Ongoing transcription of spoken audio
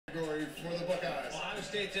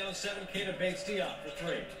State down 7K to Bates Diop for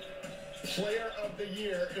 3. Player of the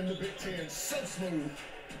year in the Big Ten, so smooth.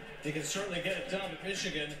 He can certainly get it done at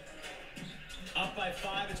Michigan. Up by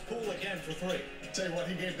 5, it's Poole again for 3. Tell you what,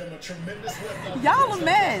 he gave them a tremendous lift. Y'all a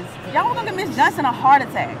mess. Y'all gonna give Miss Johnson a heart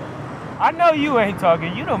attack. I know you ain't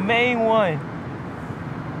talking. You the main one.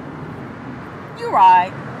 You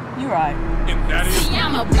right. You right. See,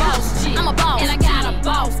 I'm a boss, G. I'm a boss, and I got a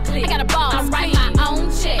boss click. I got a boss. I write my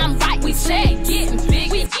own check. I'm right. We said getting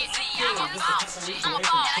big. We get. I'm a boss, G. I'm a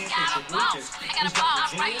boss, and I got a boss. I got a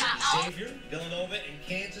boss. I write my own. Xavier, Villanova, and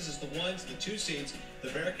Kansas is the ones, the 2 seeds. The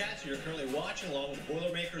Bearcats, you're currently watching, along with the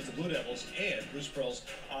Boilermakers, the Blue Devils, and Bruce Pearl's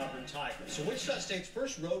Auburn Tigers. So Wichita State's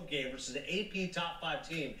first road game versus an AP top 5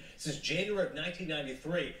 team since January of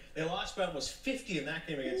 1993. They lost by almost 50 in that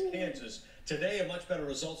game against Kansas. Today, a much better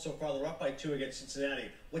result so far. They're up by 2 against Cincinnati.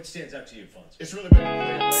 What stands out to you, Fonz? It's really been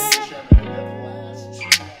a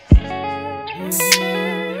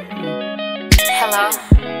Hello.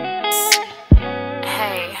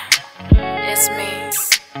 Hey, it's me.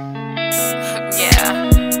 Yeah.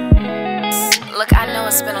 Look, I know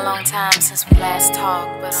it's been a long time since we last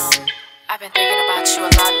talked, but I've been thinking about you a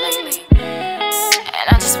lot lately. And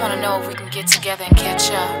I just want to know if we can get together and catch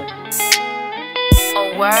up.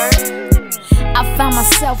 Oh, word? I found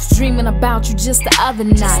myself dreaming about you just the other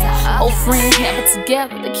night. Old friend, never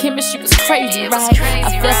together, the chemistry was crazy, right?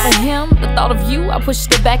 I fell for him, the thought of you, I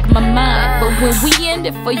pushed it back in my mind. But when we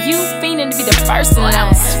ended for you, fiending to be the first in line.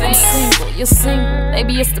 I'm single, you're single,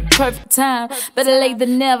 maybe it's the perfect time. Better late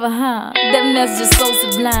than never, huh? That message is so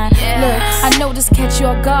sublime. Look, I know this catch you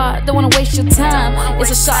off guard, don't wanna waste your time. It's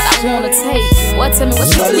a shot I wanna take. What, tell me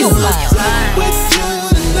what's on your mind? With you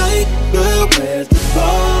tonight, girl, where's the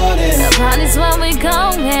party? The party's where we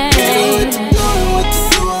going. What you doing, what you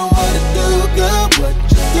doing, what to do, girl, what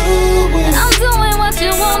you doing? I'm doing what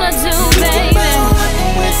you wanna do, baby. I'm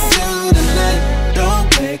with you tonight, don't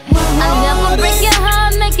break my heart. I'll never break your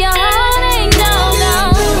heart, make your heart ache, no, no.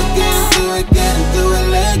 Do it, get into it,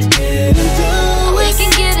 let's get into it. We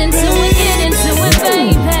can get into it,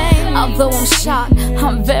 baby. Although I'm shocked,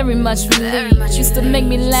 I'm very much relieved. Used to make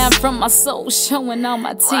me laugh from my soul, showing all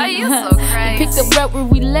my teeth. Why you so crazy? Picked up right where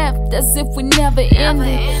we left, as if we never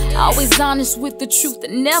ended. Always honest with the truth,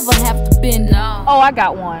 and never have to bend it. Oh, I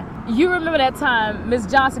got one. You remember that time Miss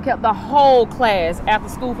Johnson kept the whole class after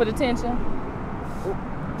school for detention?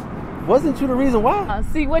 Wasn't you the reason why?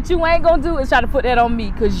 See, what you ain't gonna do is try to put that on me,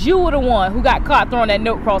 because you were the one who got caught throwing that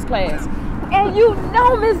note across class. And you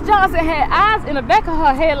know Miss Johnson had eyes in the back of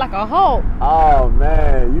her head like a hole. Oh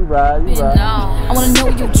man, you right, you right. I wanna know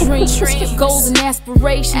your dreams, your goals and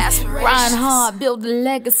aspirations. Grind hard, build a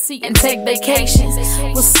legacy, and take vacations.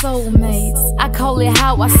 We're soulmates, I call it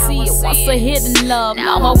how I see it. Once a hidden love,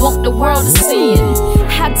 now I want the world to see it.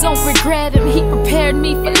 I don't regret him, he prepared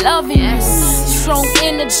me for loving you. Strong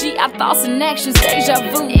energy, our thoughts and actions, deja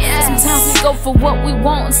vu. Sometimes we go for what we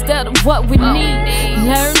want instead of what we need.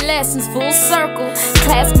 Learn lessons, full circle,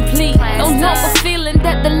 class complete. No longer feeling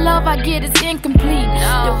that the love I get is incomplete.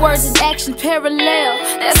 Your words and action parallel,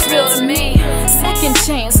 that's real to me. Second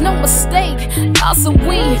chance, no mistake, thoughts of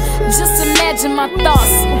we. Just imagine my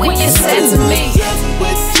thoughts when you said to me.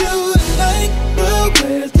 With you tonight, girl,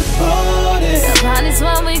 where's the party? The party's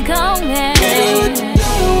where we going. What you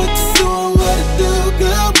doing, what you doing, what to do,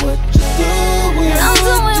 girl, what you doing? I'm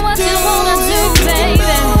doing what you wanna do, baby.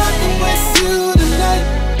 I'm with you tonight,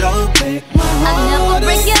 don't break my heart. I'll never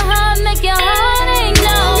break your heart, make your heart ache,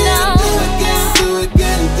 no, no. Do it,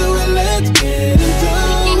 get into it, let's get into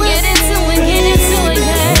it. Get into it,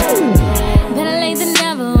 yeah. Better late than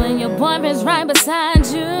never when your boyfriend's right beside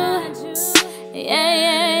you. Yeah,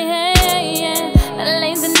 yeah, yeah, yeah. Better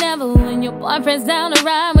late than never when your boyfriend's down to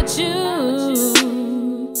ride with you.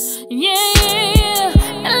 Yeah, yeah, yeah.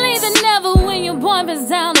 Better late than never when your boyfriend's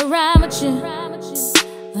down to ride with you.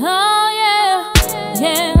 Oh, yeah,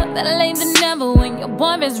 yeah. Better late than never when your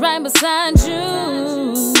boyfriend's right beside you.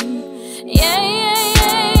 Yeah, yeah.